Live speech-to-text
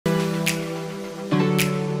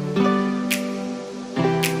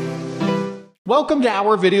Welcome to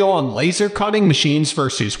our video on laser cutting machines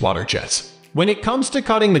versus water jets. When it comes to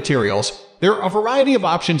cutting materials, there are a variety of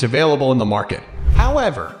options available in the market.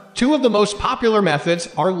 However, two of the most popular methods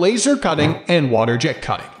are laser cutting and water jet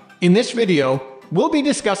cutting. In this video, we'll be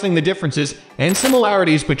discussing the differences and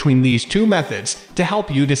similarities between these two methods to help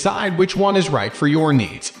you decide which one is right for your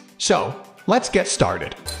needs. So, let's get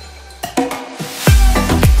started.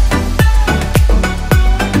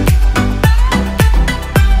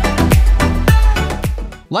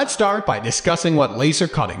 Let's start by discussing what laser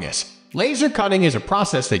cutting is. Laser cutting is a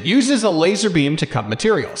process that uses a laser beam to cut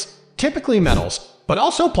materials, typically metals, but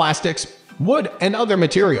also plastics, wood, and other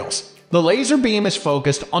materials. The laser beam is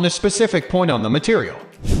focused on a specific point on the material,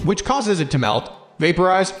 which causes it to melt,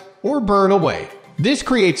 vaporize, or burn away. This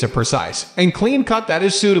creates a precise and clean cut that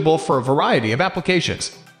is suitable for a variety of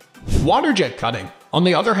applications. Water jet cutting, on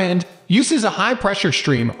the other hand, uses a high-pressure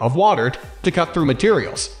stream of water to cut through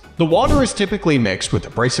materials. The water is typically mixed with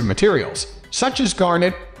abrasive materials, such as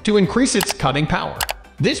garnet, to increase its cutting power.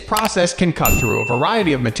 This process can cut through a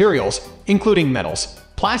variety of materials, including metals,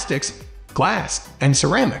 plastics, glass, and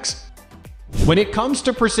ceramics. When it comes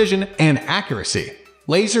to precision and accuracy,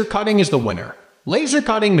 laser cutting is the winner. Laser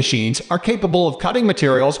cutting machines are capable of cutting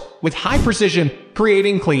materials with high precision,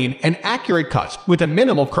 creating clean and accurate cuts with a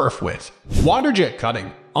minimal kerf width. Water jet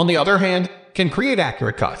cutting, on the other hand, can create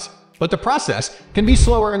accurate cuts, but the process can be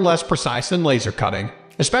slower and less precise than laser cutting,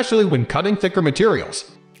 especially when cutting thicker materials.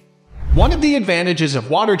 One of the advantages of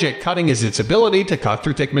water jet cutting is its ability to cut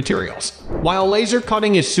through thick materials. While laser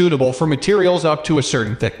cutting is suitable for materials up to a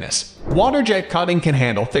certain thickness, water jet cutting can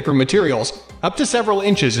handle thicker materials up to several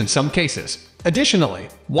inches in some cases. Additionally,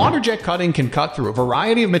 water jet cutting can cut through a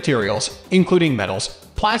variety of materials, including metals,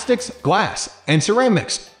 plastics, glass, and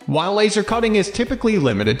ceramics, while laser cutting is typically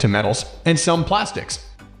limited to metals and some plastics.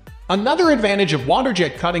 Another advantage of water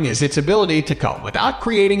jet cutting is its ability to cut without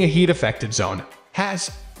creating a heat-affected zone.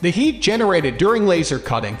 The heat generated during laser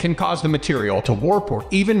cutting can cause the material to warp or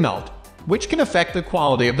even melt, which can affect the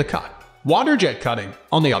quality of the cut. Water jet cutting,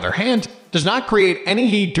 on the other hand, does not create any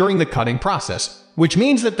heat during the cutting process, which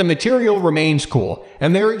means that the material remains cool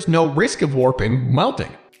and there is no risk of warping,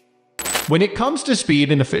 melting. When it comes to speed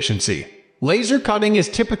and efficiency, laser cutting is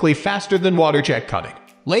typically faster than water jet cutting.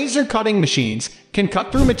 Laser cutting machines can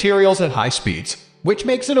cut through materials at high speeds, which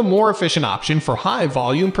makes it a more efficient option for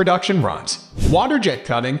high-volume production runs. Water jet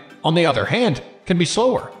cutting, on the other hand, can be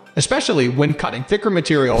slower, especially when cutting thicker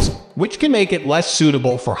materials, which can make it less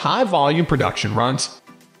suitable for high-volume production runs.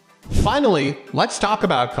 Finally, let's talk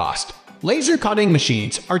about cost. Laser cutting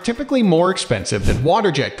machines are typically more expensive than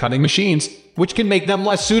water jet cutting machines, which can make them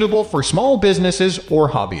less suitable for small businesses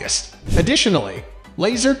or hobbyists. Additionally,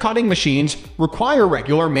 laser cutting machines require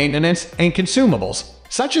regular maintenance and consumables,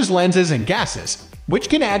 such as lenses and gases, which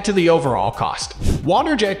can add to the overall cost.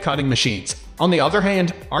 Water jet cutting machines, on the other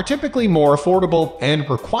hand, are typically more affordable and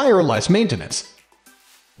require less maintenance.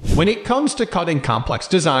 When it comes to cutting complex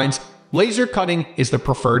designs, laser cutting is the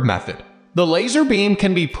preferred method. The laser beam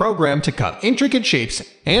can be programmed to cut intricate shapes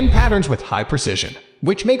and patterns with high precision,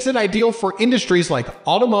 which makes it ideal for industries like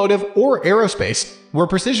automotive or aerospace, where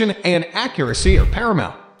precision and accuracy are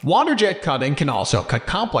paramount. Water jet cutting can also cut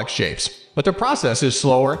complex shapes, but the process is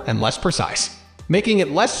slower and less precise, making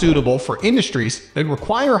it less suitable for industries that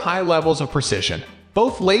require high levels of precision.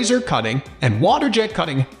 Both laser cutting and water jet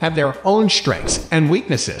cutting have their own strengths and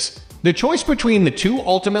weaknesses. The choice between the two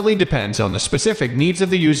ultimately depends on the specific needs of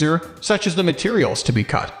the user, such as the materials to be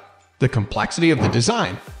cut, the complexity of the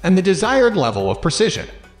design, and the desired level of precision.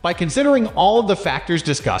 By considering all of the factors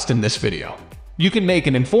discussed in this video, you can make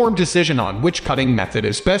an informed decision on which cutting method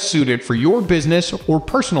is best suited for your business or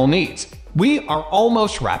personal needs. We are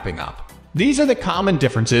almost wrapping up. These are the common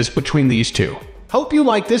differences between these two. Hope you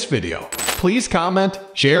like this video. Please comment,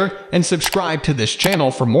 share, and subscribe to this channel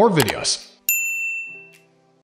for more videos.